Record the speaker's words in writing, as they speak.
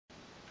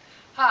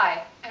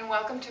Hi, and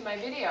welcome to my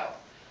video.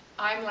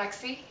 I'm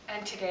Lexi,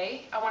 and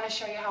today I want to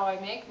show you how I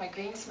make my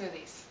green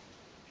smoothies.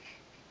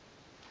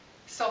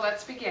 So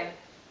let's begin.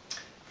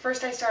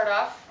 First I start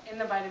off in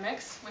the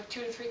Vitamix with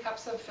 2 to 3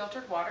 cups of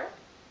filtered water.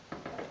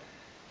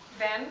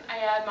 Then I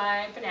add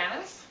my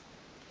bananas.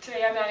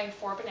 Today I'm adding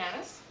 4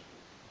 bananas.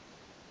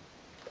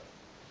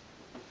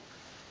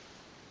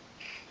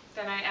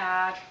 Then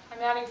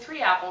I'm adding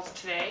 3 apples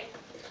today.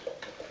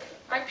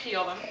 I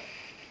peel them.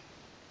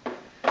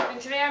 And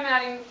today I'm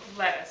adding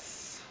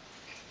lettuce,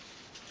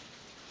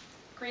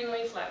 green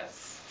leaf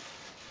lettuce.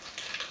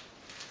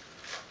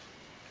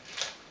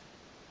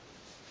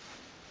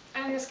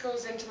 And this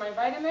goes into my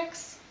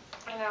Vitamix,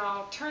 and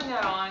I'll turn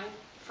that on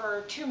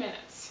for 2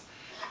 minutes.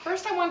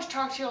 First I want to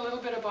talk to you a little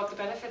bit about the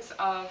benefits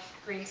of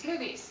green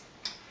smoothies.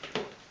 Just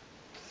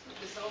move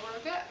this over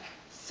a bit.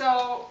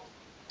 So,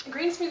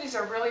 green smoothies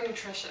are really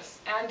nutritious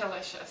and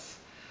delicious.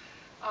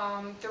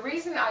 The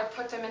reason I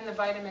put them in the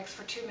Vitamix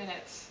for 2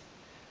 minutes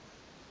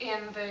in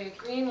the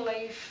green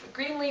leaf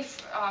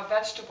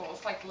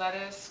vegetables like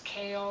lettuce,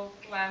 kale,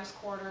 lamb's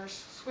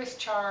quarters, Swiss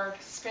chard,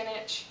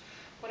 spinach,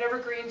 whatever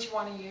greens you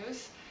want to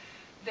use.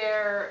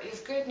 There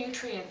is good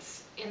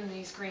nutrients in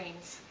these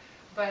greens,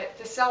 but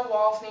the cell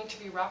walls need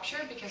to be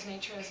ruptured because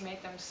nature has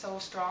made them so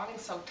strong and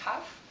so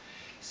tough.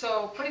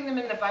 So putting them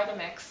in the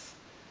Vitamix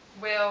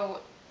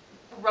will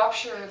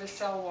rupture the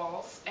cell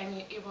walls,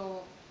 and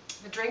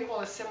the drink will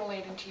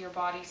assimilate into your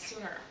body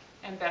sooner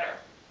and better.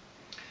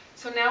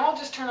 So now I'll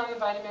just turn on the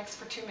Vitamix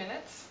for 2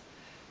 minutes,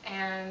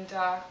 and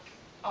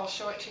I'll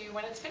show it to you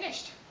when it's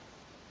finished.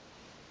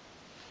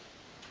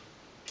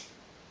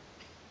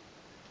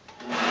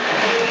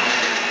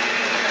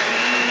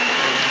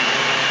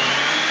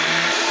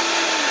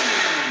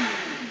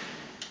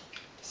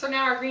 So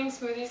now our green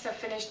smoothies have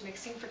finished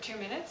mixing for 2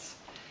 minutes.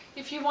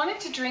 If you wanted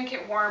to drink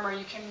it warmer,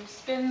 you can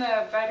spin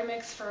the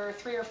Vitamix for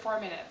 3 or 4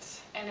 minutes,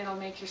 and it'll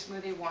make your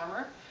smoothie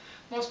warmer.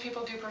 Most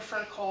people do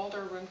prefer cold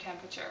or room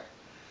temperature.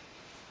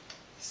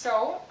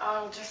 So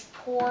I'll just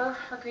pour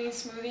our green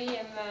smoothie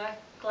in the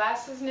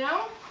glasses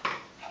now.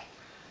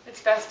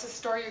 It's best to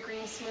store your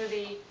green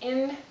smoothie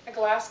in a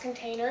glass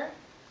container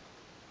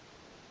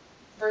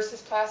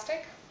versus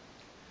plastic.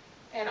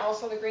 And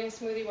also the green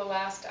smoothie will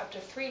last up to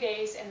 3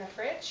 days in the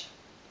fridge.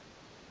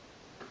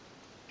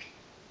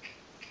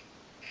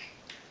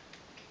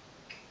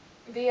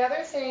 The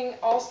other thing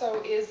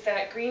also is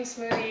that green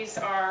smoothies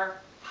are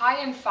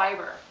high in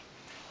fiber.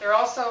 They're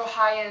also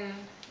high in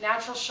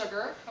natural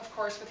sugar, of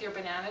course, with your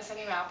bananas and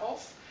your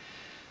apples.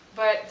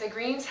 But the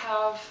greens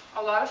have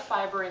a lot of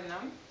fiber in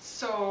them.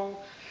 So,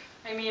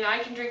 I mean, I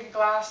can drink a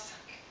glass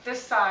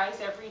this size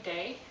every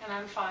day, and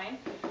I'm fine.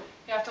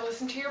 You have to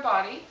listen to your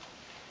body.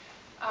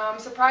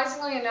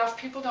 Surprisingly enough,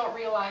 people don't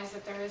realize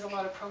that there is a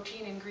lot of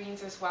protein in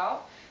greens as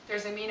well.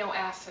 There's amino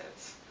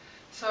acids.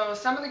 So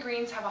some of the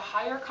greens have a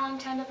higher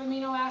content of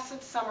amino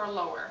acids, some are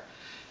lower.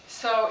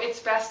 So it's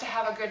best to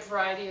have a good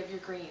variety of your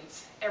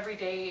greens every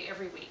day,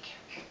 every week.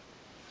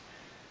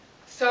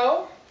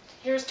 So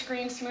here's to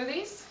green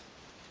smoothies.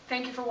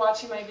 Thank you for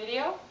watching my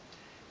video.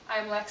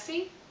 I'm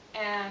Lexi,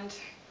 and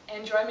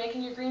enjoy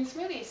making your green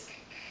smoothies.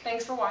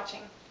 Thanks for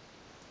watching.